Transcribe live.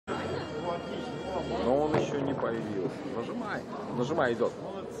появился. Нажимай. Нажимай, идет.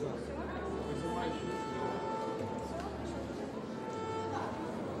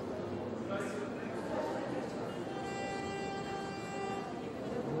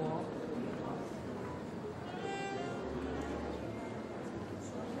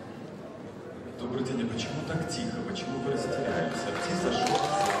 Добрый день, а почему так тихо? Почему вы растерялись? Артист зашел.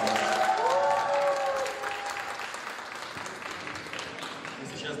 Мы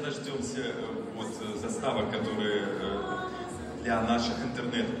сейчас дождемся заставок, которые для наших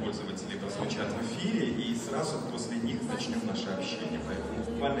интернет-пользователей прозвучат в эфире, и сразу после них начнем наше общение. Поэтому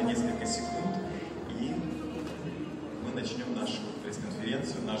буквально несколько секунд, и мы начнем нашу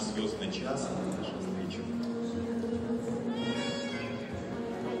пресс-конференцию, наш звездный час, нашу встречу.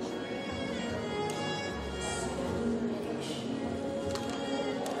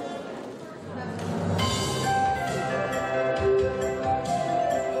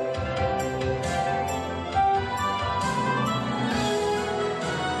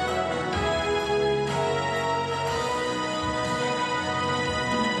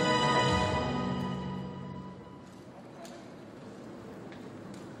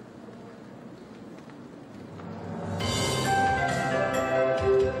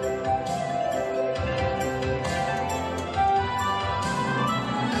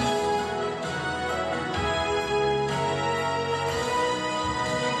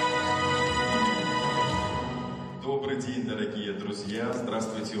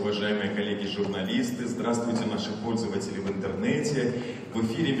 Здравствуйте, уважаемые коллеги-журналисты, здравствуйте, наши пользователи в интернете. В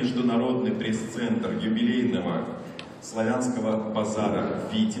эфире Международный пресс-центр юбилейного славянского базара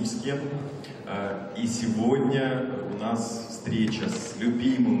в Витебске. И сегодня у нас встреча с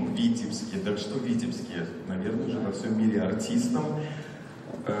любимым в Витебске, да что в Витебске, наверное же во всем мире артистом,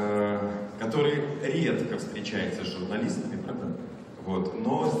 который редко встречается с журналистами, правда? Вот,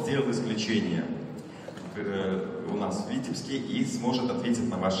 но сделал исключение у нас в Витебске и сможет ответить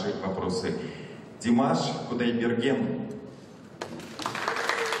на ваши вопросы. Димаш Qudaibergen.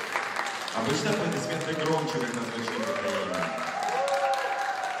 Обычно аплодисменты громче, когда звучит это имя.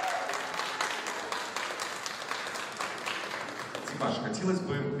 Димаш, хотелось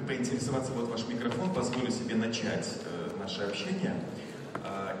бы поинтересоваться, вот ваш микрофон, позволю себе начать наше общение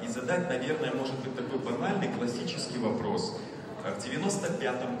и задать, наверное, может быть, такой банальный классический вопрос. В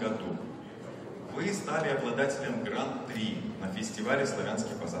 95-м году вы стали обладателем Гран-при на фестивале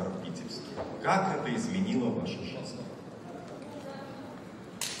 «Славянский базар» в Vitebsk. Как это изменило вашу жизнь?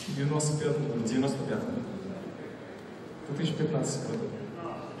 В 95-м году. В 95-м. 2015 году.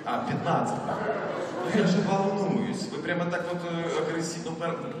 А, 15. Ну, я же волнуюсь. Вы прямо так вот агрессивно...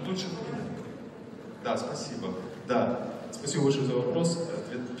 Лучше... Да, спасибо. Да. Спасибо большое за вопрос.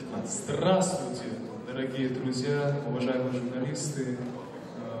 15. Здравствуйте, дорогие друзья, уважаемые журналисты.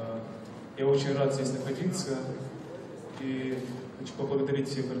 Я очень рад здесь находиться и хочу поблагодарить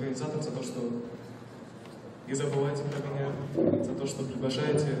всех организаторов за то, что не забывайте про меня, за то, что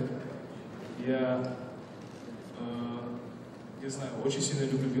приглашаете. Я, не знаю, очень сильно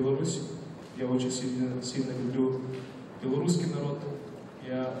люблю Беларусь, я очень сильно люблю белорусский народ,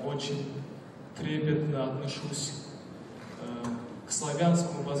 я очень трепетно отношусь к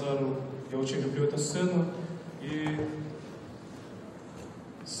славянскому базару, я очень люблю эту сцену. И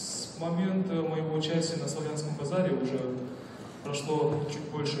с момента моего участия на славянском базаре уже прошло чуть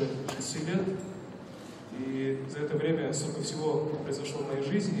больше 6 лет. И за это время столько всего произошло в моей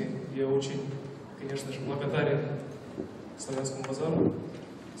жизни. Я очень, конечно же, благодарен славянскому базару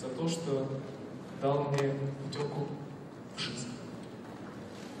за то, что дал мне путевку в жизнь.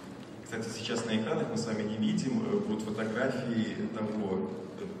 Кстати, сейчас на экранах мы с вами не видим, будут фотографии того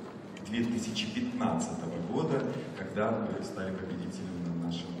 2015 года, когда вы стали победителем на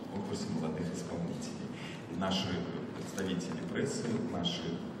нашем конкурсе молодых исполнителей. И наши представители прессы,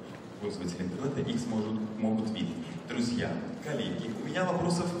 наши пользователи интернета их могут видеть. Друзья, коллеги, у меня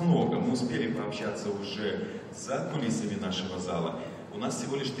вопросов много. Мы успели пообщаться уже за кулисами нашего зала. У нас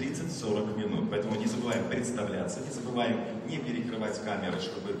всего лишь 30-40 минут, поэтому не забываем представляться, не забываем не перекрывать камеры,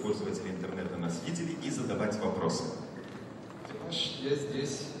 чтобы пользователи интернета нас видели, и задавать вопросы. Димаш, я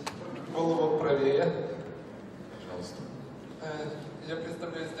здесь. Голову правее. Пожалуйста. Я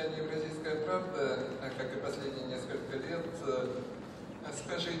представляю издание «Евразийская правда», как и последние несколько лет.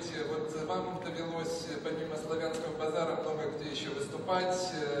 Скажите, вот вам довелось помимо славянского базара много где еще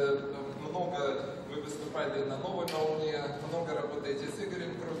выступать, много вы выступали на «Новой волне», много работаете с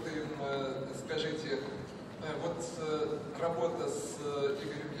Игорем Крутым. Скажите, вот работа с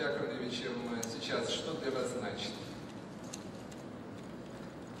Игорем Яковлевичем сейчас, что для вас значит?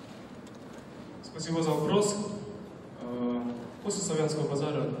 Спасибо за вопрос. После славянского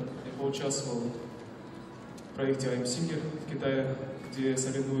базара я поучаствовал в проекте I'm Singer в Китае, где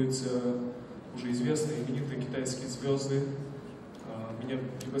соревнуются уже известные именитые китайские звезды. Меня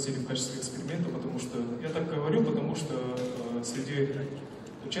пригласили в качестве эксперимента, потому что я так говорю, потому что среди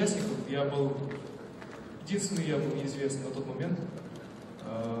участников я был единственный, я был неизвестный на тот момент.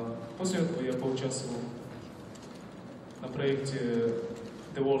 После этого я поучаствовал на проекте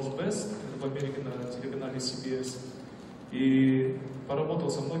The World's Best в Америке на телеканале CBS и поработал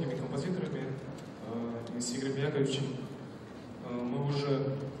со многими композиторами и с Игорем Яковлевичем. Мы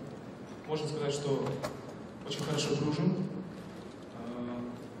уже, можно сказать, что очень хорошо дружим.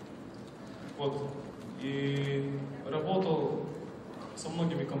 Вот. И работал со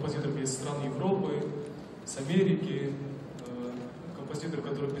многими композиторами из стран Европы, с Америки, композиторы,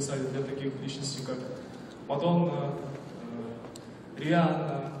 которые писали для таких личностей, как Мадонна,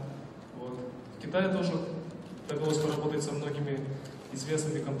 Рианна. Вот. В Китае тоже довелось поработать со многими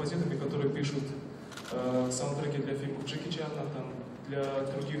известными композиторами, которые пишут саундтреки для фильмов Джеки Чана, там, для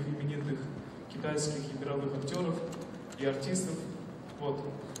других именитых китайских и мировых актеров и артистов. Вот.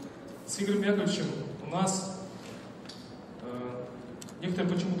 С Игорем Яковлевичем у нас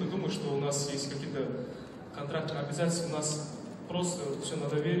некоторые почему-то думают, что у нас есть какие-то контрактные обязательства. У нас просто все на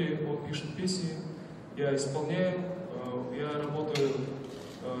доверии. Он пишет песни, я исполняю. Я работаю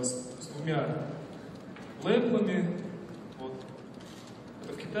с двумя лейблами. Вот.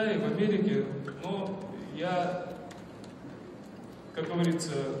 Это в Китае, в Америке. Но я, как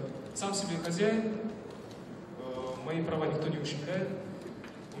говорится, сам себе хозяин. Мои права никто не ущемляет.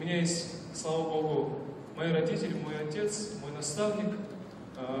 У меня есть, слава Богу, мои родители, мой отец, мой наставник,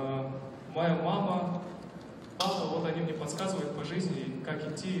 моя мама, папа. Вот они мне подсказывают по жизни, как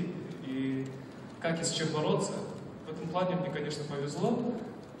идти и как и с чем бороться. В этом плане мне, конечно, повезло.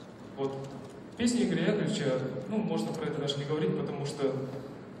 Вот. Песни Игоря Яковлевича, ну, можно про это даже не говорить, потому что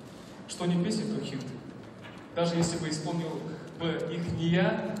не песни, то хит. Даже если бы исполнил бы их не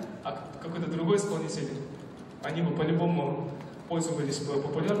я, а какой-то другой исполнитель, они бы по-любому пользовались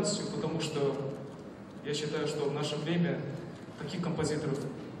популярностью, потому что я считаю, что в наше время таких композиторов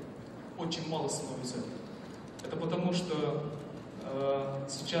очень мало становится. Это потому что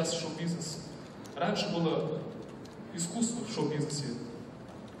сейчас шоу-бизнес... Раньше было искусство в шоу-бизнесе,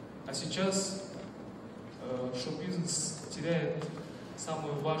 а сейчас шоу-бизнес теряет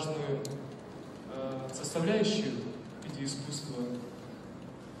самую важную составляющую в виде искусства.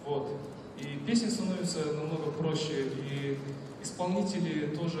 Вот. И песни становятся намного проще, и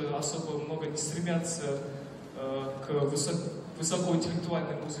исполнители тоже особо много не стремятся к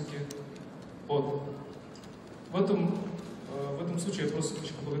высокоинтеллектуальной музыке. Вот. В этом случае я просто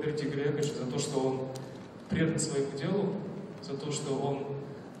хочу поблагодарить Игоря Яковлевича за то, что он предан своему делу, за то, что он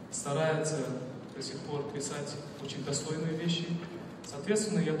старается до сих пор писать очень достойные вещи.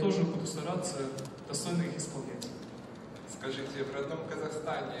 Соответственно, я тоже буду стараться достойно их исполнять. Скажите, в родном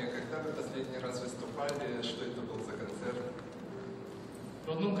Казахстане, когда вы последний раз выступали, что это был за концерт? В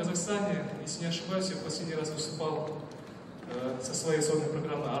родном Казахстане, если не ошибаюсь, я в последний раз выступал со своей сольной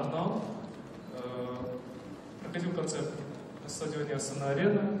программой «Арнау». Проходил концерт на стадионе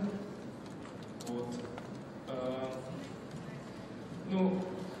Астана-Арена. Вот. Ну,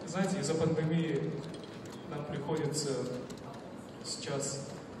 знаете, из-за пандемии нам приходится сейчас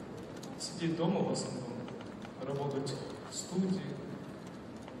сидеть дома в основном, работать в студии.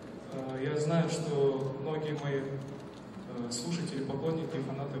 Я знаю, что многие мои слушатели, поклонники,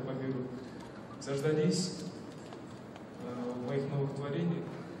 фанаты по миру заждались моих новых творений.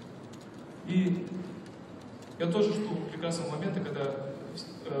 И я тоже жду прекрасного момента, когда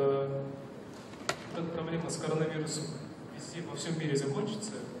эта проблема с коронавирусом везде, во всем мире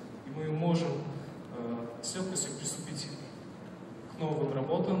закончится, и мы можем с легкостью приступить к новым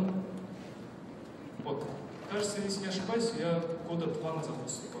работам. Вот. Кажется, если не ошибаюсь, я года 2 назад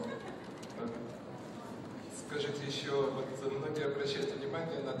выступал. Скажите еще, вот многие обращают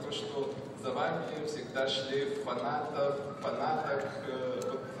внимание на то, что за вами всегда шли в фанатах,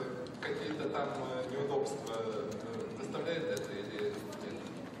 вот какие-то там неудобства. Доставляет это или нет?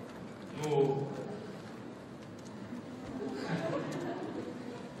 Ну,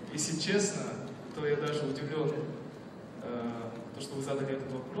 если честно, то я даже удивлен, то, что вы задали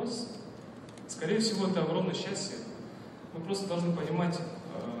этот вопрос. Скорее всего, это огромное счастье. Мы просто должны понимать,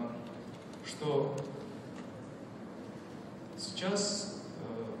 что сейчас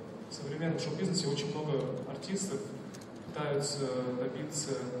в современном шоу-бизнесе очень много артистов пытаются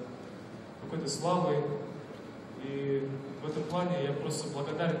добиться какой-то славы. И в этом плане я просто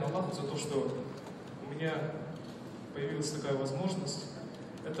благодарен Аллаху за то, что у меня появилась такая возможность.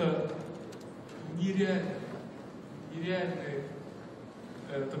 Это нереальный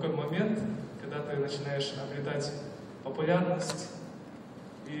такой момент, когда ты начинаешь обретать популярность,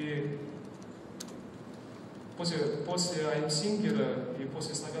 и после Аймсингера и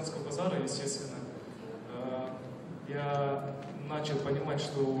после Славянского базара, естественно, я начал понимать,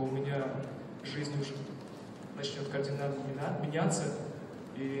 что у меня жизнь уже начнет кардинально меняться,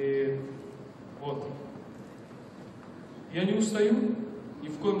 и вот. Я не устаю, ни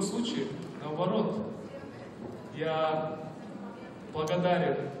в коем случае, наоборот. Я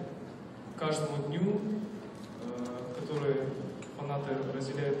благодарен каждому дню, который фанаты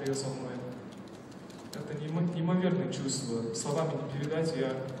разделяют ее со мной. Это неимоверное чувство. Словами не передать.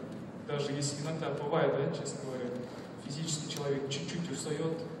 Я даже если иногда бывает, да, честно говоря, физически человек чуть-чуть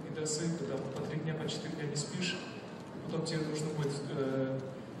устает, недосып, когда по 3 дня, по 4 дня не спишь, потом тебе нужно будет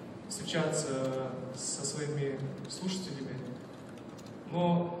встречаться со своими слушателями.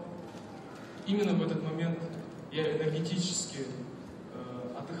 Но именно в этот момент я энергетически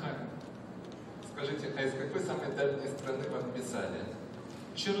отдыхаю. Скажите, а из какой самой дальней страны вам писали?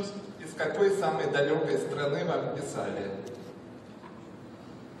 Еще раз? Из какой самой далекой страны вам писали?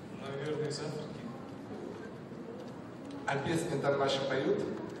 Наверное, из Африки. А песни там ваши поют?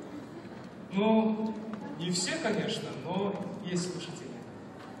 Ну, не все, конечно, но есть слушатели.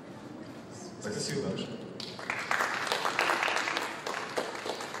 Спасибо большое.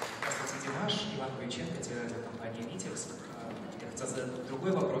 Здравствуйте, Димаш, Иван Бойченко, телерадиокомпания «Vitebsk». Я хотел задать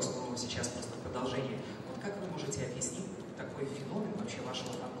другой вопрос, но сейчас просто в продолжение. Вот как вы можете объяснить такой феномен вообще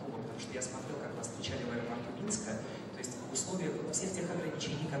вашего фан-клуба? Потому что я смотрел, как вас встречали в аэропорту Минска, то есть в условиях всех тех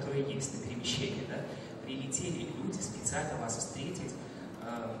ограничений, которые есть на перемещении, да, прилетели люди специально вас встретить.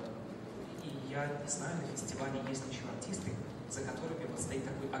 И я не знаю, на фестивале есть еще артисты, за которыми вот стоит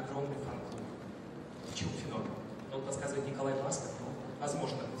такой огромный фан-клуб. В чем феномен? Ну, вот подсказывает Николай Басков, но,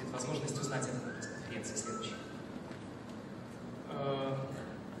 возможно, будет возможность узнать это на пресс-конференции следующей.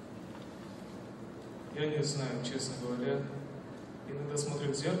 Я не знаю, честно говоря. Иногда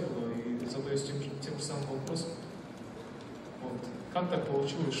смотрю в зеркало и задаюсь тем же самым вопросом. Вот. Как так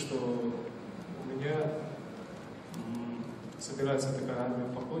получилось, что у меня собирается такая армия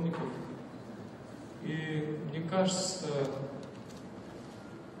поклонников? И мне кажется,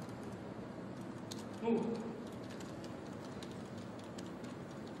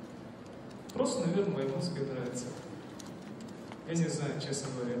 просто, наверное, моя музыка нравится. Я не знаю, честно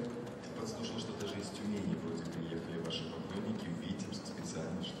говоря. Я подслушал, что даже из Тюмени вроде приехали ваши поклонники в Витебск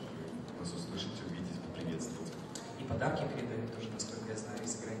специально, чтобы вас услышать, увидеть, поприветствовать. И подарки передают тоже, насколько я знаю,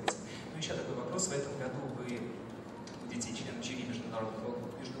 из границы. Ну, еще такой вопрос. В этом году вы будете членом жюри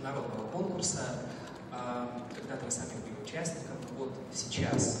международного конкурса. Когда-то вы сами были участником. Вот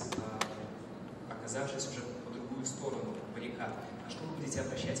сейчас, оказавшись уже по другую сторону баррикад, на что вы будете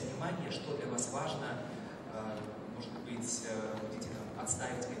обращать внимание, что для вас важно? Может быть, будете там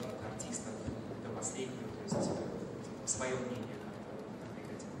отстаивать каких-то артистов до последнего, то есть свое мнение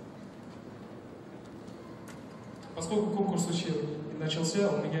как-то. Поскольку конкурс еще не начался,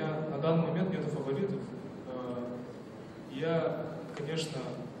 у меня на данный момент нет фаворитов. Я, конечно,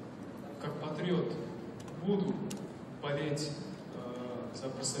 как патриот буду болеть за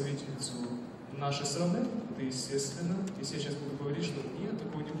представительницу нашей страны, это естественно. Если я сейчас буду говорить, что нет,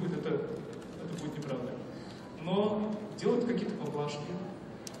 такого не будет, это будет неправда. Но делать какие-то поблажки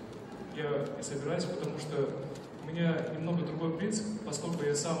я не собираюсь, потому что у меня немного другой принцип, поскольку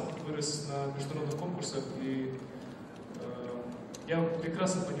я сам вырос на международных конкурсах, и я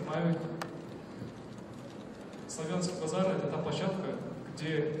прекрасно понимаю, Славянский базар — это та площадка,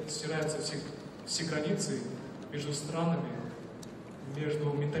 где стираются все границы между странами,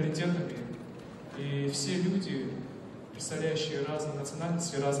 между менталитетами, и все люди, представляющие разные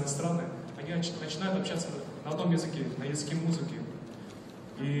национальности, разные страны, они начинают общаться на одном языке, на языке музыки.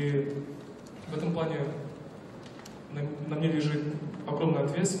 И в этом плане на мне лежит огромная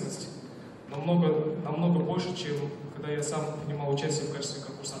ответственность, намного больше, чем когда я сам принимал участие в качестве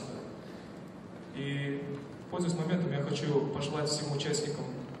конкурсанта. И, пользуясь моментом, я хочу пожелать всем участникам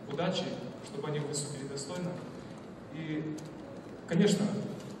удачи, чтобы они выступили достойно. И, конечно,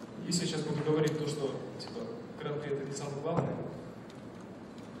 если я сейчас буду говорить то, что гран-при — это не самое главное,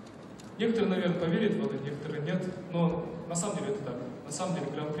 некоторые, наверное, поверят в это, некоторые нет, но на самом деле это так. На самом деле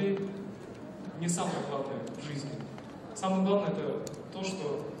гран-при не самое главное в жизни. Самое главное — это то,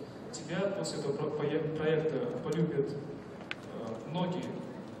 что тебя после этого проекта полюбят многие,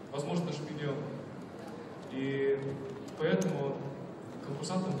 возможно, даже миллионы. И поэтому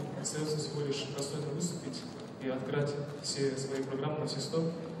конкурсантам остается всего лишь достойно выступить и отграть все свои программы на все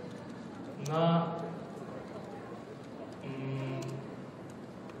 100. На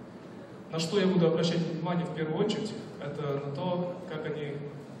что я буду обращать внимание в первую очередь, это на то, как они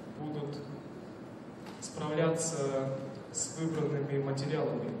будут справляться с выбранными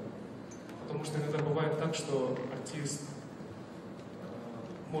материалами. Потому что иногда бывает так, что артист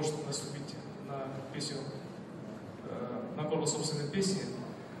может наступить на песню, на горло собственной песни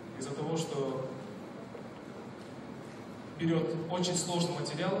из-за того, что берет очень сложный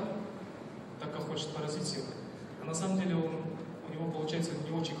материал, так как хочет поразить всех. А на самом деле у него получается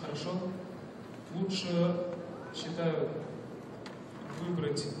не очень хорошо. Лучше, считаю,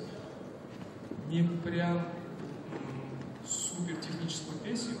 выбрать не прям супер техническую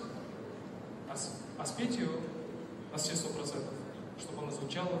песню, а спеть ее на все 100%, чтобы она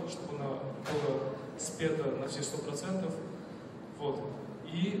звучала, чтобы она была спета на все 100%. Вот.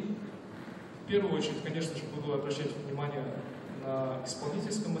 И в первую очередь, конечно же, буду обращать внимание на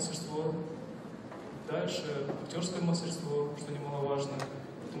исполнительское мастерство, дальше актерское мастерство, что немаловажно,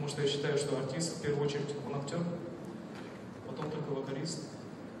 потому что я считаю, что артист в первую очередь он актер, потом только вокалист,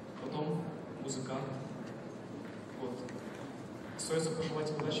 потом музыкант. Вот. Остается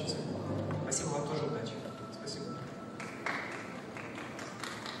пожелать удачи всем. Спасибо вам тоже, удачи. Спасибо.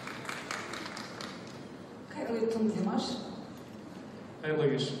 Хайрлы тун, Димаш. Хайрлы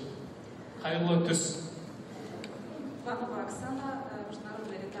кеш. Хайрлы түс. Иванова Оксана,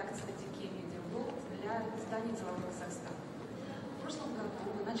 международная редакция ДК Медиаблог для издания «Целовой Казахстан». В прошлом году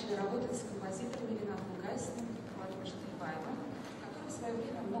мы начали работать с композиторами Ринатом Гайсиным и Qudaibergen, которые в свое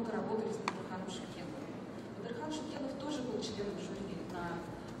время много работали с Бадырханом Шукеновым. Бадырхан Шукенов тоже был членом жюри на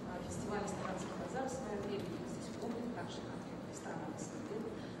фестивале «Славянский базар» в свое время. Его здесь помнят, так же, как и в странах СНГ.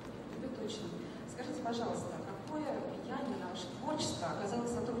 Любит очень. Скажите, пожалуйста, какое влияние на ваше творчество оказало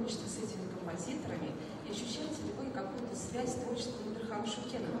сотрудничество с этими композиторами? И ощущаете ли вы какую-то связь с творчеством Бадырхана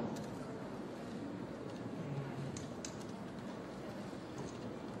Шукенова?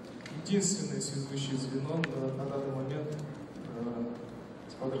 Единственное связующее звено на данный момент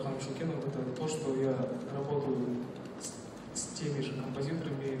с Бадырханом Шукеновым — это то, что я работаю с теми же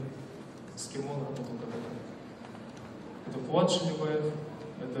композиторами, с кем он работал когда-то. Это Фуат Шалибаев,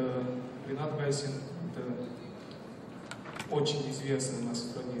 это Ринат Гайсин, это очень известные у нас в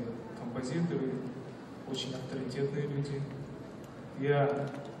стране композиторы, очень авторитетные люди. Я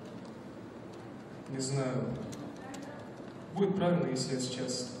не знаю, будет правильно, если я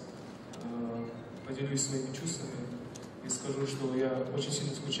сейчас поделюсь своими чувствами и скажу, что я очень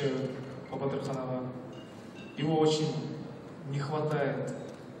сильно скучаю по Бадырхану. Его очень не хватает.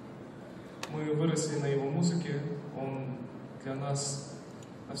 Мы выросли на его музыке, он для нас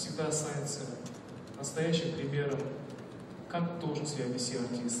навсегда останется настоящим примером, как должен себя вести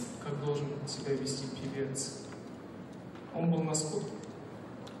артист, как должен себя вести певец. Он был насколько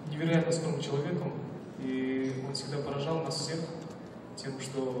невероятно скромным человеком, и он всегда поражал нас всех тем,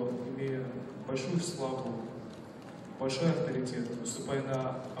 что, имея большую славу, большой авторитет, выступая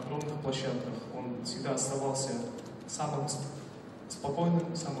на огромных площадках, он всегда оставался самым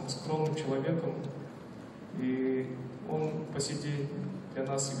спокойным, самым скромным человеком, и он по сей день для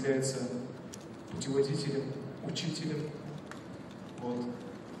нас является путеводителем, учителем. Вот.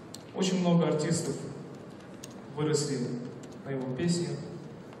 Очень много артистов выросли на его песнях.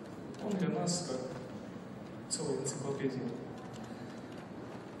 Он для нас как целая энциклопедия.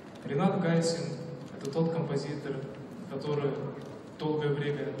 Ринат Гайсин — это тот композитор, который долгое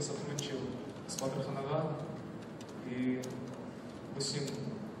время сотрудничал с Бадырханом, и мы с ним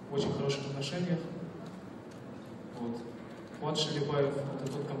в очень хороших отношениях. Вот. Фуат Шалибаев —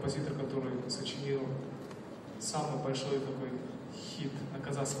 это тот композитор, который сочинил самый большой такой хит на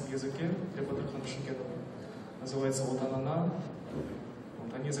казахском языке для Бадырхана Шукенова. Называется «Вот она».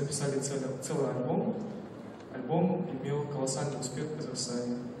 Вот. Они записали целый альбом. Альбом имел колоссальный успех в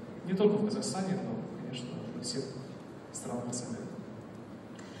Казахстане. Не только в Казахстане, но, конечно, во всех странах СНГ.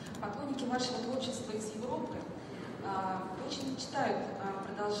 Поклонники вашего творчества из Европы очень мечтают о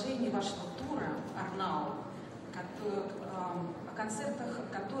продолжении вашего тура «Арнау», о концертах,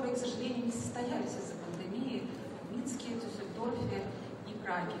 которые, к сожалению, не состоялись из-за пандемии в Минске, Дюссельдорфе и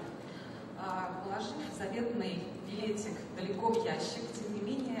Праге. Положив заветный билетик далеко в ящик, тем не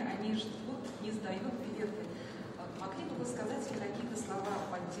менее, они ждут, не сдают билеты. Могли бы вы сказать какие-то слова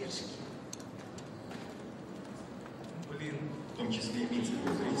поддержки? Блин. В том числе и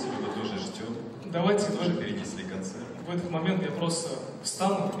минского зрителя мы тоже ждем. Давайте тоже перенесли концерт. В этот момент я просто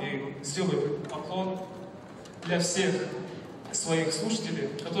встану и сделаю поклон для всех своих слушателей,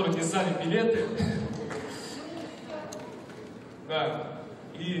 которые не сдали билеты. Да.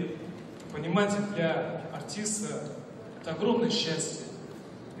 И понимаете, для артиста это огромное счастье.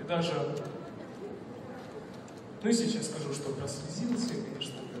 И даже, ну и сейчас скажу, что прослезился,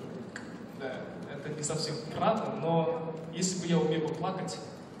 конечно, да, это это не совсем правда, но если бы я умел бы плакать,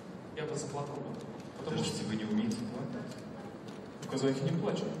 я бы заплакал бы. Потому что вы не умеете плакать? казахи не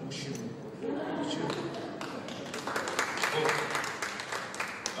плачут, мужчины.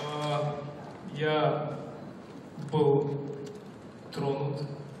 Я был тронут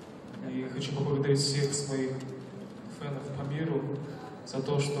и хочу поблагодарить всех своих фенов по миру за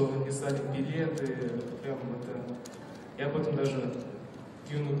то, что не сдали билеты. Прям это... Я об этом даже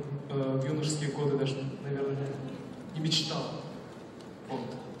в юношеские годы даже, наверное, не мечтал. Вот.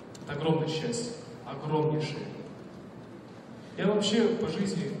 Это огромное счастье, огромнейшее. Я вообще по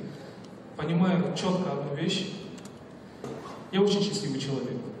жизни понимаю четко одну вещь. Я очень счастливый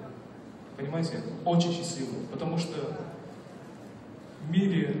человек. Понимаете? Очень счастливый. Потому что в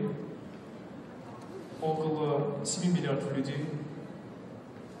мире около 7 миллиардов людей.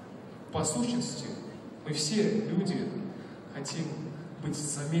 По сущности, мы все люди хотим быть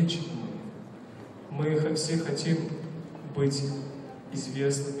замеченными. Мы все хотим быть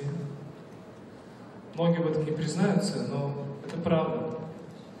известными. Многие в этом не признаются, но это правда.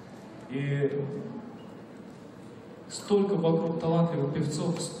 И столько вокруг талантливых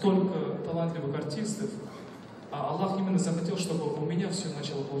певцов, столько талантливых артистов, а Аллах именно захотел, чтобы у меня все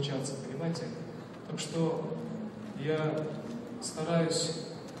начало получаться, понимаете? Так что я стараюсь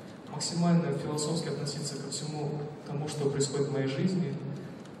максимально философски относиться ко всему тому, что происходит в моей жизни.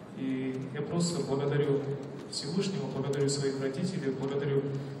 И я просто благодарю Всевышнего, благодарю своих родителей, благодарю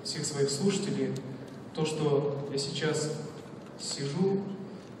всех своих слушателей. То, что я сейчас сижу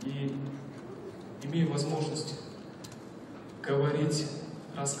и имею возможность говорить,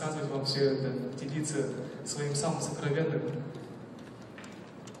 рассказывать вам все это, делиться своим самым сокровенным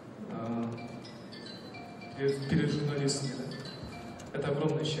перед журналистами. Это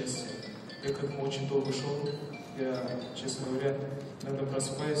огромное счастье. Я к этому очень долго шел. Я, честно говоря, иногда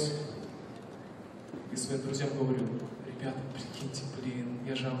просыпаюсь и своим друзьям говорю: ребята, прикиньте, блин,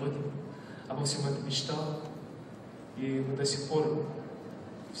 я же обо всем этом мечтал. И мы до сих пор,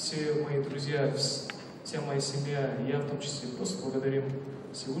 все мои друзья, вся моя семья, я в том числе, просто благодарим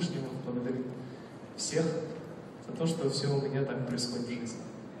Всевышнего, благодарим всех за то, что все у меня так происходит в жизни.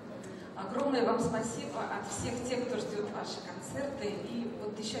 Огромное вам спасибо от всех тех, кто ждет ваши концерты. И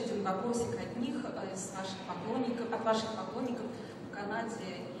вот еще один вопросик от них, из ваших поклонников, от ваших поклонников в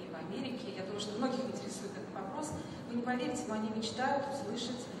Канаде и в Америке. Я думаю, что многих интересует этот вопрос. Вы не поверите, но они мечтают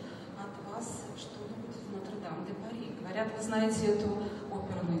услышать от вас что-нибудь в Нотр-Дам-де-Пари. Говорят, вы знаете эту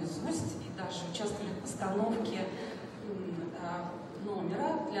оперу наизусть и даже участвовали в постановке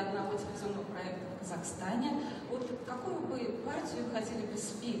номера для одного телевизионного проекта в Казахстане. Вот какую бы партию хотели бы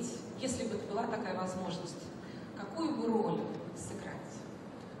спеть, если бы была такая возможность? Какую бы роль сыграть?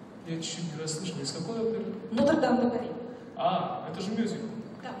 Я чуть-чуть не расслышал. Из какой оперы? Нотр-Дам-де-Пари. А, это же мюзикл.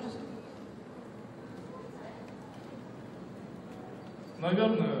 Да, мюзикл.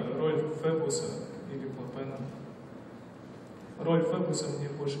 Наверное, роль Фебуса или Клопена. Роль Фебуса мне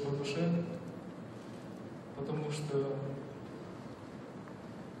больше по душе, потому что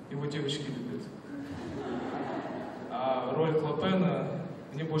его девочки любят. А роль Клопена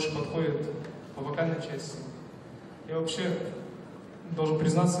мне больше подходит по вокальной части. Я вообще должен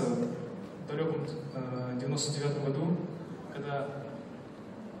признаться, в далеком 99 году, когда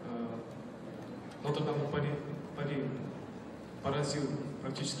Нотр-Дам-де-Пари поразил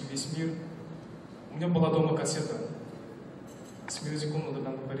практически весь мир, у меня была дома кассета с мюзиклом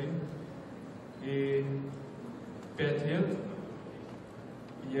Нотр-Дам-де-Пари. И 5 лет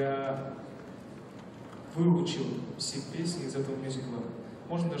я выучил все песни из этого мюзикла.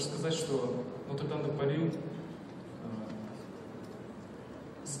 Можно даже сказать, что Нотр-Дам-де-Пари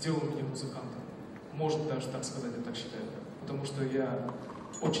сделал меня музыкантом. Можно даже так сказать, я так считаю. Потому что я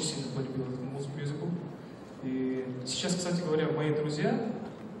очень сильно полюбил этот мюзикл. И сейчас, кстати говоря, мои друзья,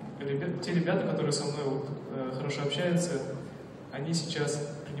 те ребята, которые со мной вот, хорошо общаются, они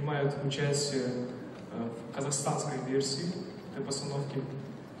сейчас принимают участие в казахстанской версии этой постановки.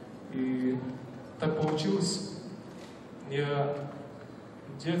 И так получилось, я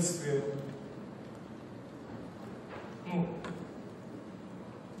в детстве,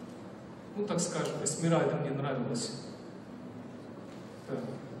 так скажем, Эсмеральда мне нравилась. Да.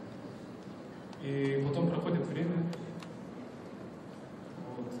 И потом проходит время.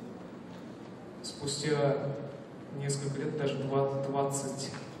 Вот. Спустя несколько лет, даже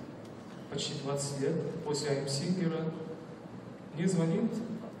 20, почти 20 лет после I'm Singer, мне звонит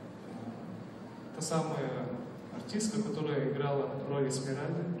та самая артистка, которая играла роль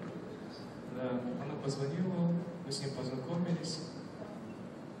Эсмеральды. Да, она позвонила, мы с ней познакомились.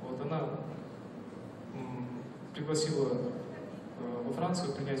 Вот, она пригласила во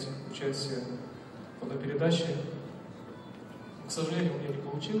Францию принять участие фотопередачи. К сожалению, у меня не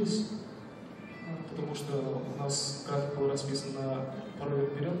получилось, потому что у нас график был расписан на пару лет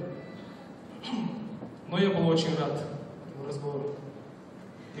вперед. Но я был очень рад этому разговору.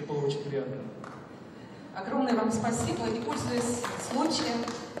 Мне было очень приятно. Огромное вам спасибо. И, пользуясь случаем,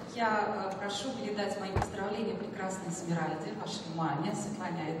 я прошу передать мои поздравления прекрасной Смиральде, вашей маме,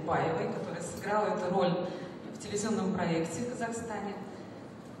 Светлане Айтбаевой, которая сыграла эту роль в телевизионном проекте в Казахстане.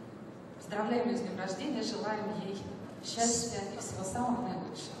 Поздравляем ее с днем рождения, желаем ей счастья и всего самого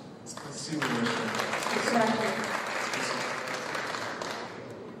наилучшего. Спасибо большое.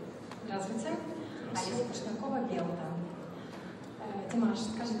 Здравствуйте. Алиса Пушнакова, Белта. Димаш,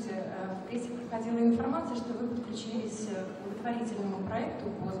 скажите, в прессе проходила информация, что вы подключились к благотворительному проекту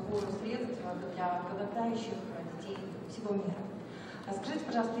по сбору средств для голодающих детей всего мира. Скажите,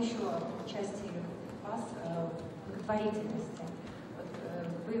 пожалуйста, еще части вас благотворительности.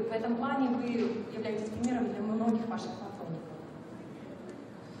 Вы, в этом плане вы являетесь примером для многих ваших поклонников.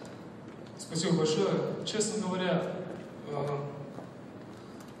 Спасибо большое. Честно говоря,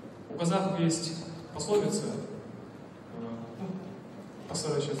 у казахов есть пословица,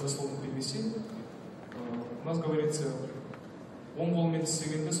 постараюсь сейчас дословно перевести. У нас говорится «Он волмен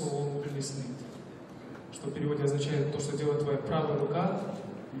сигенде, сол волмен прилистный», что в переводе означает то, что делает твоя правая рука,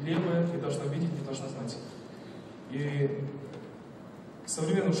 левая не должна видеть, не должна знать. И в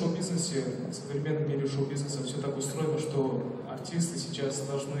современном шоу-бизнесе, в современном мире шоу-бизнеса все так устроено, что артисты сейчас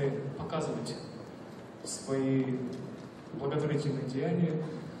должны показывать свои благотворительные деяния.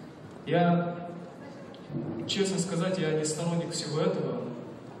 Я, честно сказать, я не сторонник всего этого,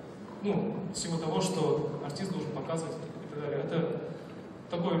 всего того, что артист должен показывать и так далее. Это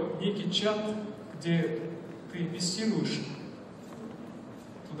такой некий чат, где ты инвестируешь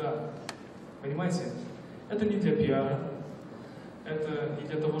туда, понимаете? Это не для пиара, это не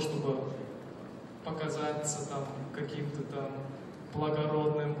для того, чтобы показаться там каким-то там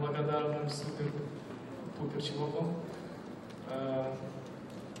благородным, благодарным, супер-пупер чуваком.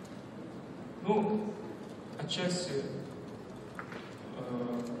 Отчасти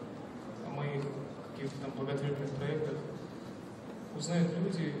о моих каких-то там благотворительных проектах узнают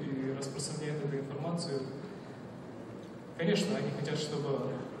люди и распространяют эту информацию. Конечно, они хотят,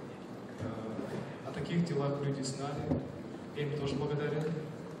 чтобы о таких делах люди знали. Я им тоже благодарен.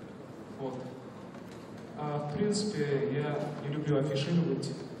 Вот. А в принципе, я не люблю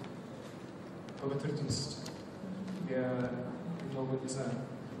афишировать благотворительность. Я немного не знаю,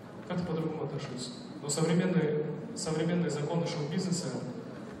 как-то по-другому отношусь. Но современные законы шоу-бизнеса,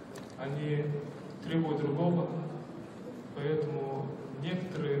 они требуют другого, поэтому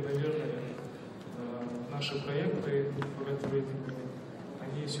некоторые, наверное, наши проекты благотворительные,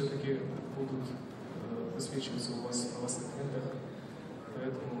 они все-таки будут высвечиваться у вас в новостных лентах,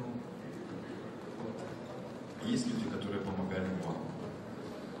 поэтому вот. Есть люди, которые помогали вам?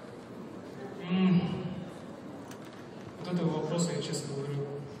 Вот этого вопроса я, честно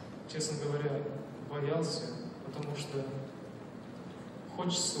говоря, боялся, потому что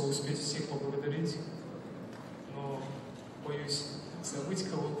хочется успеть всех поблагодарить, но боюсь забыть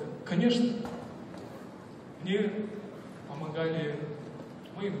кого-то. Конечно, мне помогали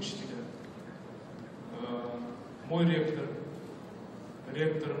мои учителя, мой ректор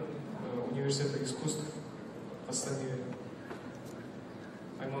университета искусств в Астане,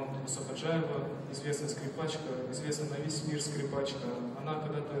 Айман Мусафаджаева, известная скрипачка, известная на весь мир скрипачка. Она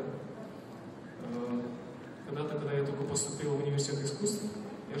когда-то, когда я только поступил в университет искусств,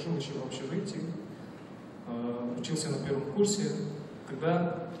 я жил еще в общежитии, учился на первом курсе,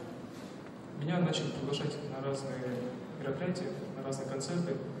 когда меня начали приглашать на разные мероприятия, на разные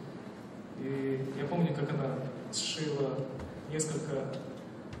концерты. И я помню, как она сшила несколько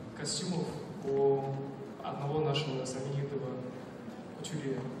костюмов у одного нашего знаменитого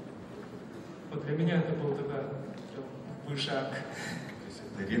кутюрье. Вот для меня это был тогда вышаг. То есть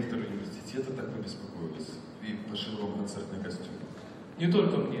это ректор университета так побеспокоилась и пошил вам концертный костюм? Не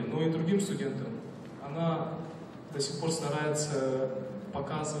только мне, но и другим студентам. Она до сих пор старается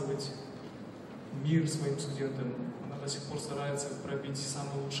показывать мир своим студентам. Она до сих пор старается пробить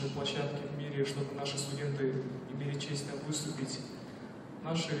самые лучшие площадки в мире, чтобы наши студенты имели честь там выступить.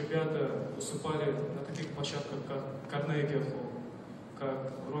 Наши ребята выступали на таких площадках, как Kudaibergen,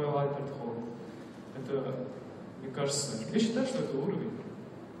 как Royal Albert Hall. Это, мне кажется, я считаю, что это уровень.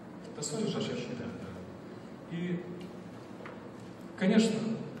 Это достойно площадки. И, конечно,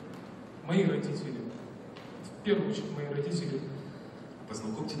 мои родители, в первую очередь мои родители.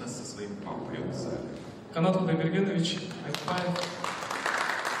 Познакомьте нас со своим папой в зале. Канат Qudaibergenovich Айтбаев.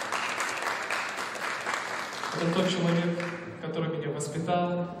 Это тот человек, который меня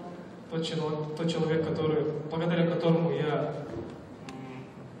воспитал, тот человек, благодаря которому я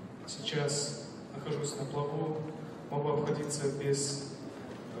сейчас нахожусь на плаву, могу обходиться без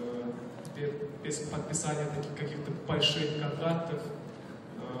подписания таких каких-то больших контрактов,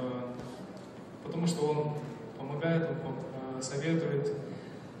 потому что он помогает, он советует.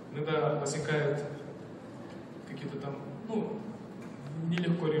 Иногда возникают какие-то там,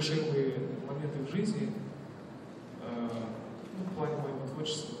 нелегко решимые моменты в жизни, в плане моего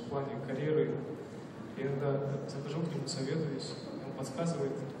творчества, в плане карьеры. Я иногда захожу к нему, советуюсь, он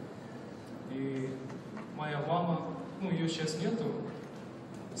подсказывает. И моя мама, ее сейчас нету,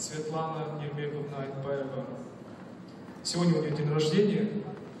 Светлана Нербековна Айтбаева. Сегодня у нее день рождения,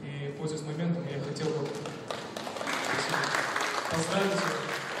 и пользуясь моментом, я хотел бы поздравить ее,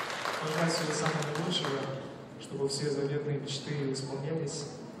 пожелать всего самого наилучшего, чтобы все заветные мечты исполнялись.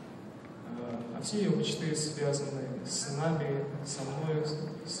 А все ее мечты связаны с нами, со мной,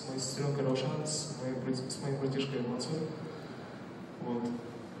 с моей сестренкой Рошан, с моим братишкой Мансур. Вот.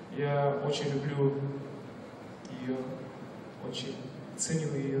 Я очень люблю ее, очень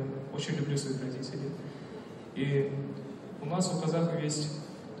ценю ее, очень люблю своих родителей. И у нас, у казахов, есть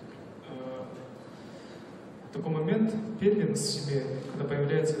такой момент, первенец в семье, когда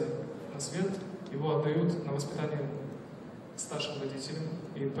появляется на свет, его отдают на воспитание старшим родителям.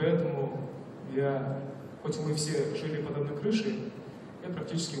 И поэтому хоть мы все жили под одной крышей, я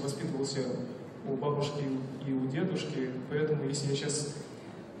практически воспитывался у бабушки и у дедушки. Поэтому если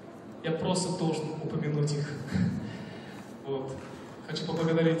я просто должен упомянуть их. Вот. Хочу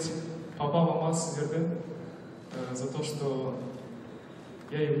поблагодарить папа, мама, Сидерден за то, что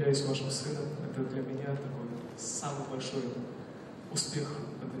я являюсь вашим сыном. Это для меня такой самый большой успех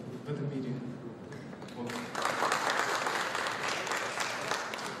в этом мире. Вот.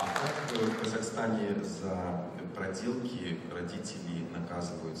 А как в Казахстане за проделки родители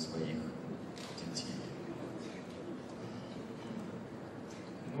наказывают своих детей?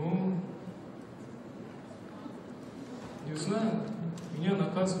 Не знаю, меня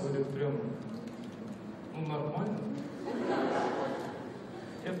наказывали прям, нормально.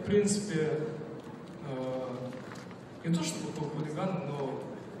 Я, в принципе, не то чтобы был хулиганом, но,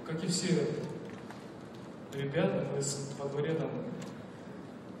 как и все ребята, мы во дворе там,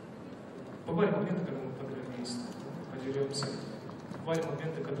 бывали моменты, когда мы подрались, подеремся. Бывали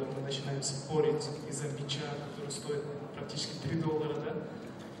моменты, когда мы начинаем спорить из-за мяча, который стоит практически $3, да?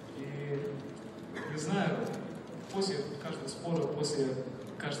 И, не знаю, после каждого спора, после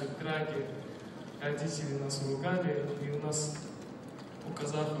каждой драки родители нас ругали, и у нас, у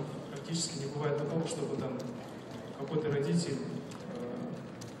казахов, практически не бывает такого, чтобы там какой-то родитель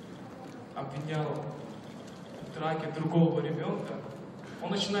обвинял в драке другого ребенка.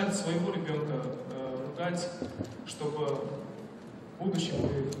 Он начинает своего ребенка ругать, чтобы в будущем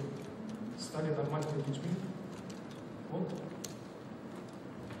мы стали нормальными людьми. Вот.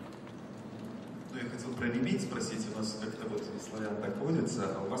 Я хотел про лимит спросить, у нас как-то вот славян так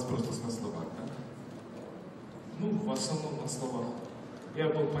водится, а у вас просто на словах, да? В основном на словах. Я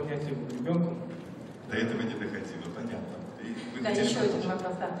был понятливым ребенком. До этого не доходило, понятно. Да, еще один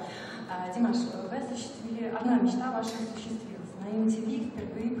вопрос, да. Димаш, одна мечта ваша осуществилась. На MTV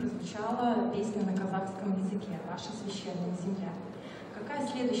впервые прозвучала песня на казахском языке «Ваша священная земля». Какая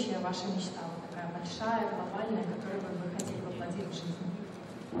следующая ваша мечта? Такая большая, глобальная, которую вы хотели воплотить в жизни?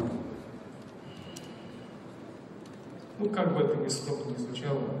 Как бы это ни скромно ни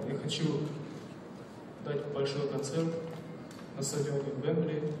звучало, я хочу дать большой концерт на стадионе в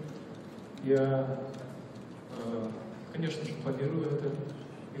Вембли. Я, конечно же, планирую это.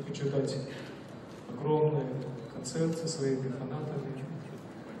 Я хочу дать огромный концерт со своими фанатами.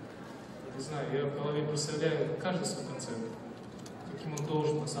 Не знаю, я в голове представляю каждый свой концерт, каким он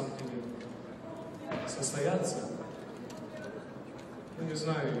должен на самом деле состояться. Не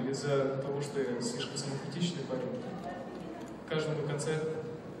знаю, из-за того, что я слишком самокритичный парень, каждый мой концерт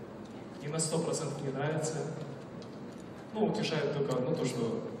не на 100% не нравится. Утешает только одно, то,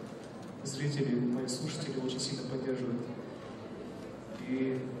 что зрители, мои слушатели очень сильно поддерживают.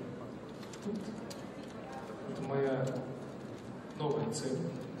 И это моя новая цель,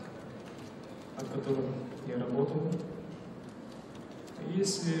 над которой я работал.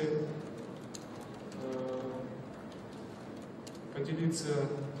 Если поделиться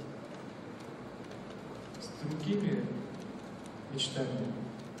с другими мечтами,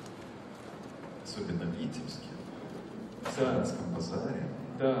 особенно в Vitebsке, в да. Славянском базаре.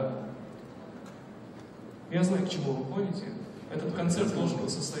 Да. Я знаю, к чему вы ходите. Этот концерт должен был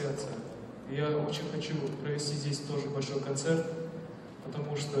состояться. Я очень хочу провести здесь тоже большой концерт,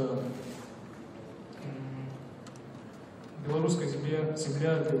 потому что Белорусская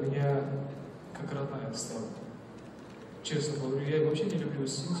земля для меня как родная стала. Честно говорю, я вообще не люблю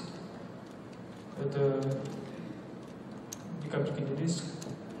сидеть. Это ни капельки не лезть.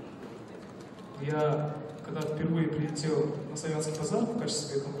 Я, когда впервые прилетел на Славянский базар в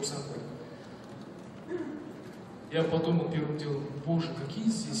качестве конкурсанта, я подумал первым делом: боже, какие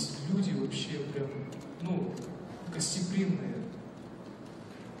здесь люди вообще прям, ну, гостеприимные.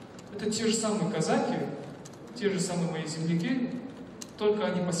 Это те же самые казаки, те же самые мои земляки, только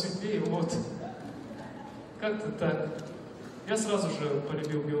они посветлее, вот. Как-то так. Я сразу же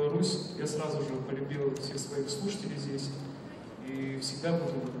полюбил Беларусь, я сразу же полюбил всех своих слушателей здесь. И всегда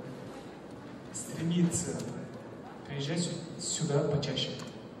буду стремиться приезжать сюда почаще.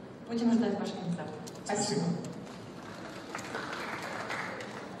 Будем ждать ваш концерт. Спасибо.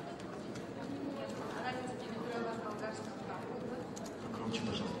 Громче,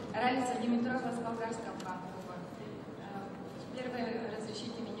 пожалуйста. Ралица Димитрова с болгарского фан-клуба. Первое,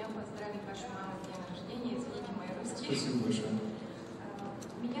 разрешите меня поздравить вашу маму с днем рождения. Извините мой русский. Спасибо большое.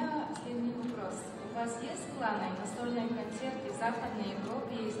 У меня следующий вопрос. У вас есть планы на сольные концерты в Западной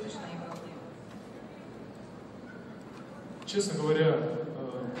Европе и Восточной Европе? Честно говоря,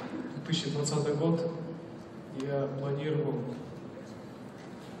 2020 год я планировал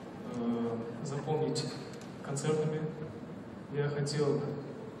заполнить концертами. Я хотел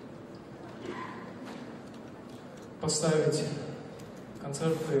поставить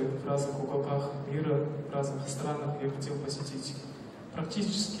концерты в разных уголках мира, в разных странах. Я хотел посетить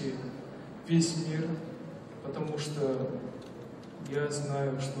практически весь мир, потому что я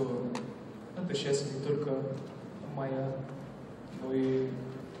знаю, что это счастье не только моя, но и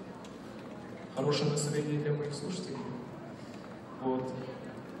хорошее настроение для моих слушателей. Вот.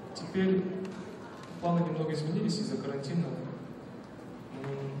 Теперь планы немного изменились из-за карантина.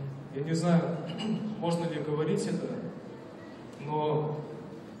 Я не знаю, можно ли говорить это, но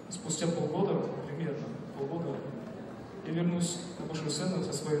спустя полгода, примерно полгода, я вернусь на большую сцену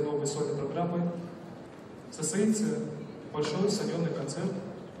со своей новой сольной программой. Состоится большой соленый концерт,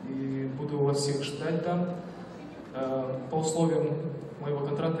 и буду вас всех ждать там. По условиям моего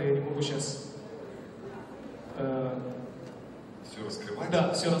контракта я не могу сейчас Все раскрывать?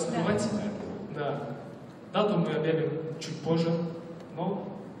 Да, все раскрывать. Да. Дату мы объявим чуть позже, но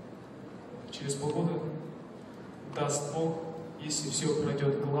через полгода, даст Бог, если все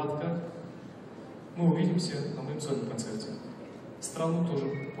пройдет гладко, мы увидимся на моем сольном концерте. Страну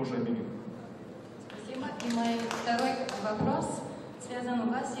тоже позже объявим. Спасибо. И мой второй вопрос связан.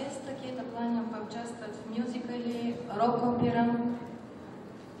 У вас есть какие-то планы поучаствовать в мюзикле, рок-опера?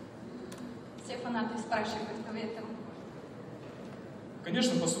 Все фанаты спрашивают об этом.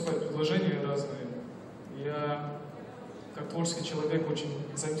 Конечно, поступают предложения разные. Я, как творческий человек, очень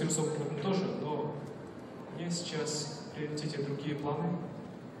заинтересован в этом тоже, но у меня сейчас в приоритете другие планы,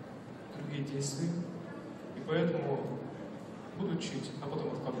 другие действия, и поэтому буду чуть, а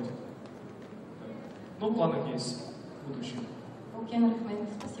потом откладывать. Но в планах есть будущее.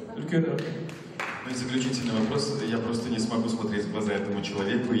 Спасибо. Ну и заключительный вопрос. Я просто не смогу смотреть в глаза этому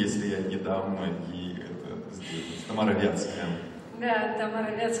человеку, если я не дам и это сделать. Тамара Вятская. Да,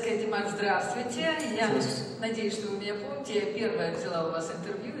 Тамара Вятская. Димаш, здравствуйте. Я надеюсь, что вы меня помните. Я первая взяла у вас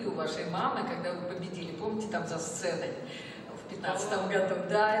интервью и у вашей мамы, когда вы победили. Помните, там за сценой в 2015 году?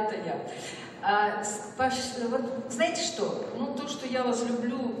 Да, это я. Вот знаете что? Ну, то, что я вас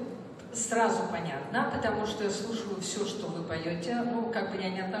люблю, сразу понятно, потому что я слушаю все, что вы поете. Ну, как бы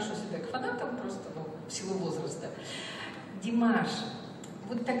я не отношу себя к фанатам, просто в силу возраста. Димаш,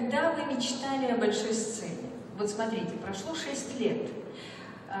 вот тогда вы мечтали о большой сцене. Вот смотрите, прошло 6 лет.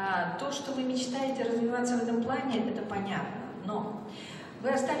 То, что вы мечтаете развиваться в этом плане, это понятно. Но вы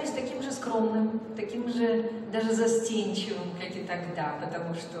остались таким же скромным, таким же даже застенчивым, как и тогда,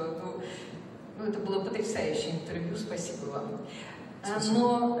 потому что ну, это было потрясающее интервью, спасибо вам.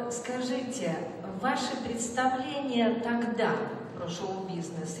 Но скажите, ваши представления тогда про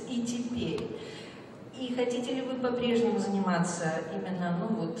шоу-бизнес и теперь, и хотите ли вы по-прежнему заниматься именно,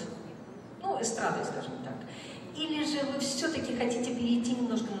 эстрадой, скажем так, или же вы все-таки хотите перейти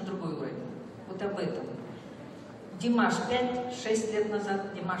немножко на другой уровень? Вот об этом. Димаш 5-6 лет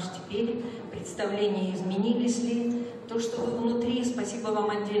назад, Димаш теперь, представления изменились ли? То, что вы внутри, спасибо вам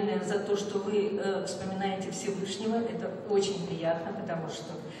отдельное за то, что вы вспоминаете Всевышнего, это очень приятно, потому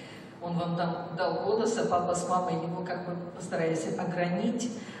что он вам дал голос, а папа с мамой его как бы постарались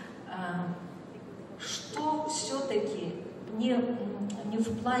огранить. Что все-таки не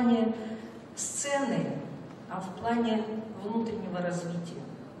в плане сцены, а в плане внутреннего развития?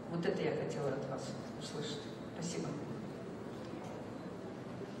 Вот это я хотела от вас услышать. Спасибо.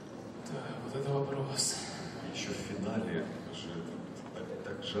 Да, вот это вопрос. еще в финале, уже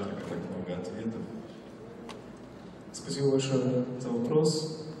так жарко, так много ответов. Спасибо большое за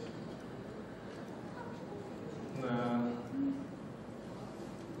вопрос.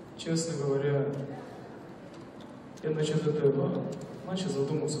 Честно говоря, я насчет этого начал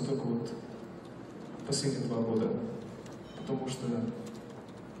задумываться только вот последние 2 года, потому что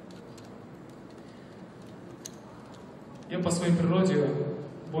я по своей природе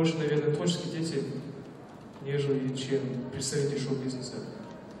больше, наверное, творческий деятель, нежели чем представитель шоу-бизнеса.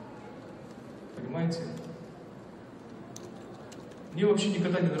 Понимаете? Мне вообще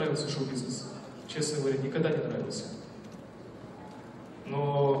никогда не нравился шоу-бизнес. Честно говоря, никогда не нравился.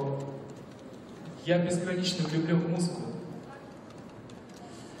 Но я безгранично влюблен в музыку.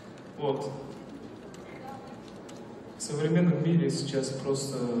 Вот. В современном мире сейчас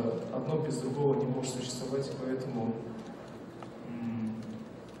просто одно без другого не может существовать, поэтому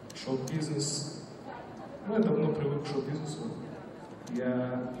шоу-бизнес... Ну, я давно привык к шоу-бизнесу.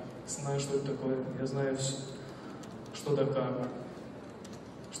 Я знаю, что это такое. Я знаю, что да как,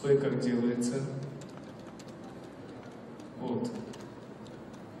 что и как делается. Вот.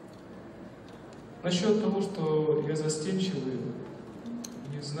 Насчет того, что я застенчивый,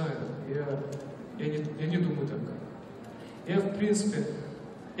 не знаю. Я не думаю так. Я, в принципе,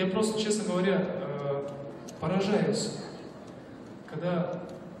 я просто, честно говоря, поражаюсь, когда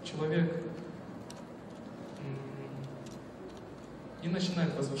человек не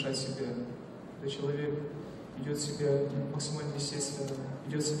начинает возвышать себя, когда человек ведет себя максимально естественно,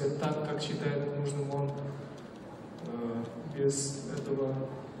 ведет себя так, как считает нужным он, без этого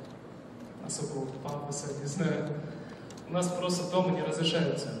особого пафоса, не знаю. У нас просто дома не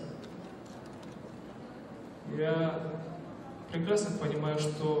разрешается. Я прекрасно понимаю,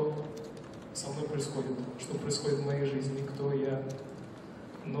 что со мной происходит, что происходит в моей жизни, кто я.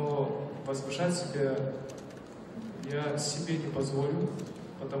 Но возвышать себя я себе не позволю,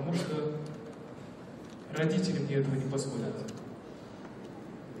 потому что родители мне этого не позволят.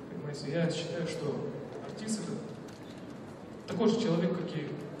 Понимаете, я считаю, что артист — это такой же человек, как и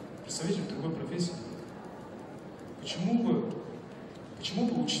представитель другой профессии. Почему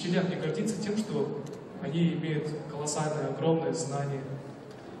бы учителя не гордиться тем, что они имеют колоссальное, огромное знание?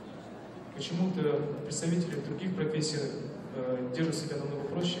 Почему-то представители других профессий держат себя намного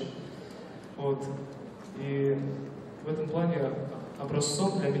проще. Вот. И в этом плане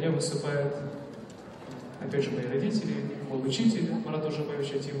образцом для меня выступают, опять же, мои родители, мой учитель Марат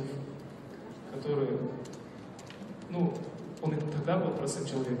Ужабаевич-Атимов, который, он и тогда был простым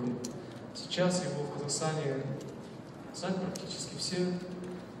человеком. Сейчас его в Казахстане знают практически все.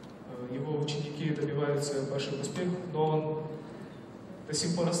 Его ученики добиваются больших успехов, но он до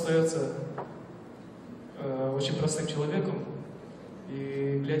сих пор остается очень простым человеком.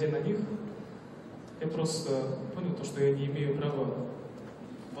 И глядя на них, я просто понял то, что я не имею права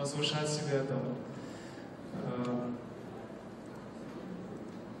возвышать себя там.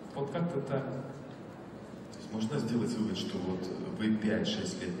 Вот как-то так. То есть можно сделать вывод, что вот вы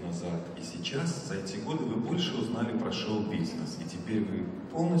 5-6 лет назад и сейчас, за эти годы, вы больше узнали про шоу-бизнес, и теперь вы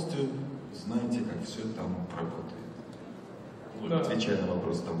полностью знаете, как все там работает. Вот, да. Отвечая на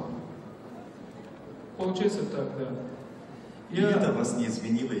вопрос Тамары. Получается так, да. И это вас не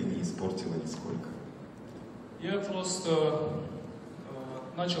изменило и не испортило нисколько? Я просто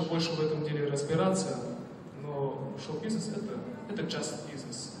начал больше в этом деле разбираться, но шоу-бизнес это just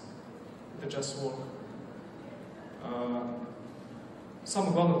business, это just work.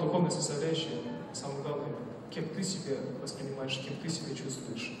 Самое главное — духовная составляющая, самое главное — кем ты себя воспринимаешь, кем ты себя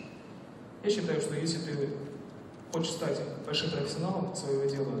чувствуешь. Я считаю, что если ты хочешь стать большим профессионалом своего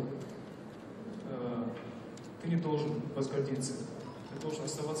дела, ты не должен возгордиться. Ты должен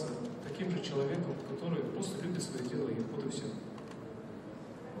оставаться таким же человеком, который просто любит свое дело, и вот и все.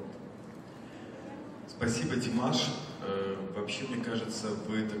 Спасибо, Димаш. Вообще, мне кажется,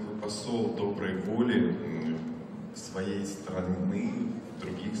 вы такой посол доброй воли своей страны, в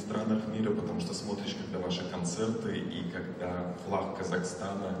других странах мира, потому что смотришь, когда ваши концерты и когда флаг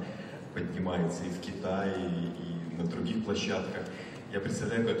Казахстана поднимается и в Китае, и на других площадках. Я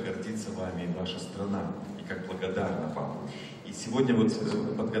представляю, как гордится вами ваша страна, и как благодарна вам. И сегодня вот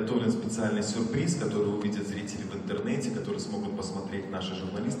подготовлен специальный сюрприз, который увидят зрители в интернете, которые смогут посмотреть наши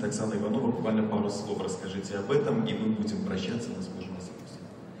журналисты. Оксана Иванова, буквально пару слов расскажите об этом, и мы будем прощаться, мы сможем вас отпустить.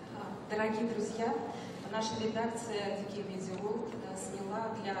 Дорогие друзья, наша редакция DK Media World сняла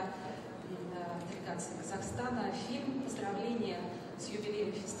для делегации Казахстана фильм «Поздравления с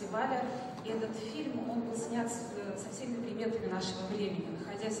юбилеем фестиваля». И этот фильм, он был снят со всеми приметами нашего времени.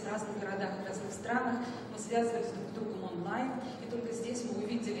 Находясь в разных городах и разных странах, мы связывались друг с другом онлайн. И только здесь мы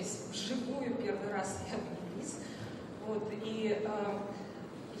увиделись вживую первый раз. Я приз. Вот, и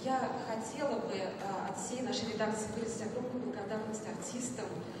я хотела бы от всей нашей редакции выразить огромную благодарность артистам,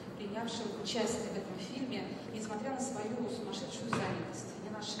 принявшим участие в этом фильме, несмотря на свою сумасшедшую занятость. Они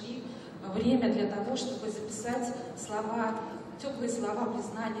нашли время для того, чтобы записать слова, теплые слова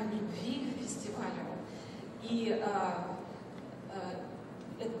признания в любви фестивалю. И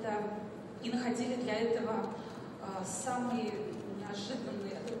находили для этого самые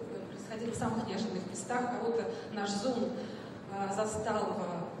неожиданные, это происходило в самых неожиданных местах. Кого-то наш Zoom застал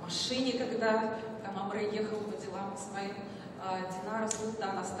в машине, когда Амре ехал по делам своим. Динара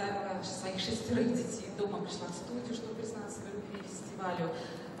Султан оставила своих 6 детей дома, пришла в студию, чтобы признаться в любви фестивалю.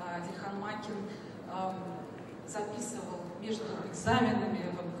 Дильхан Макин записывал между экзаменами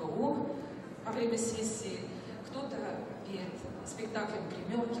в МГУ во время сессии. Кто-то перед спектаклем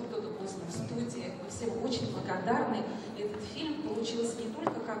 «Гримерки», кто-то поздно в студии. Мы всем очень благодарны. И этот фильм получился не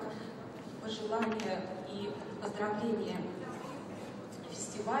только как пожелание и поздравление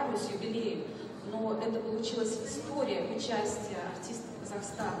фестивалю с юбилеем, но это получилась история участия артистов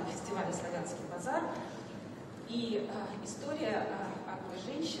Казахстана в фестивале «Славянский базар» и история одной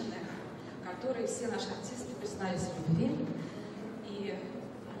женщины, которой все наши артисты признались в любви. И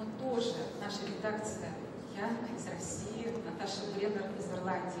мы тоже, наша редакция, я из России, Наташа Бреннер из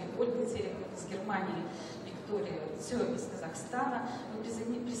Ирландии, Ольга Терехова из Германии, Виктория Цё из Казахстана, мы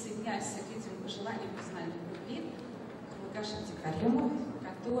присоединяемся к этим желаниям признания любви к Лукаше Дикарему,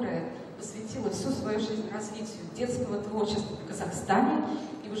 которая посвятила всю свою жизнь развитию детского творчества в Казахстане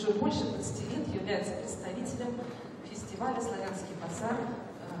и уже больше 20 лет является представителем фестиваля «Славянский базар»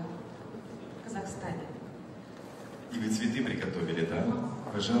 в Казахстане. И вы цветы приготовили, да?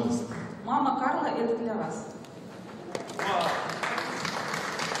 Пожалуйста. Мама Карла, это для вас.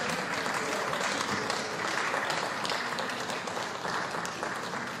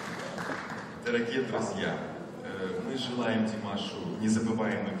 Дорогие друзья, мы желаем Димашу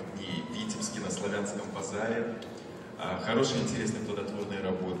незабываемых дней в Витебске на Славянском базаре, хорошей, интересной, плодотворной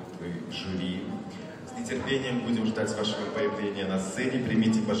работы жюри. С нетерпением будем ждать вашего появления на сцене.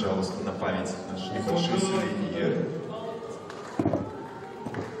 Примите, пожалуйста, на память наш небольшой сувенир.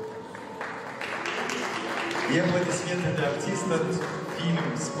 И аплодисменты для артистов.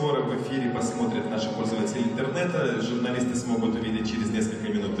 Фильм скоро в эфире посмотрят наши пользователи интернета. Журналисты смогут увидеть через несколько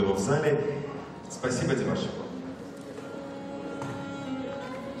минут его в зале. Спасибо, Димаш.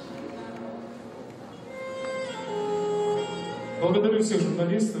 Благодарю всех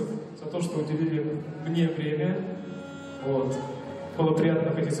журналистов за то, что уделили мне время. Вот. Было приятно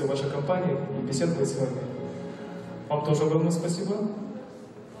находиться в вашей компании и беседовать с вами. Вам тоже огромное спасибо.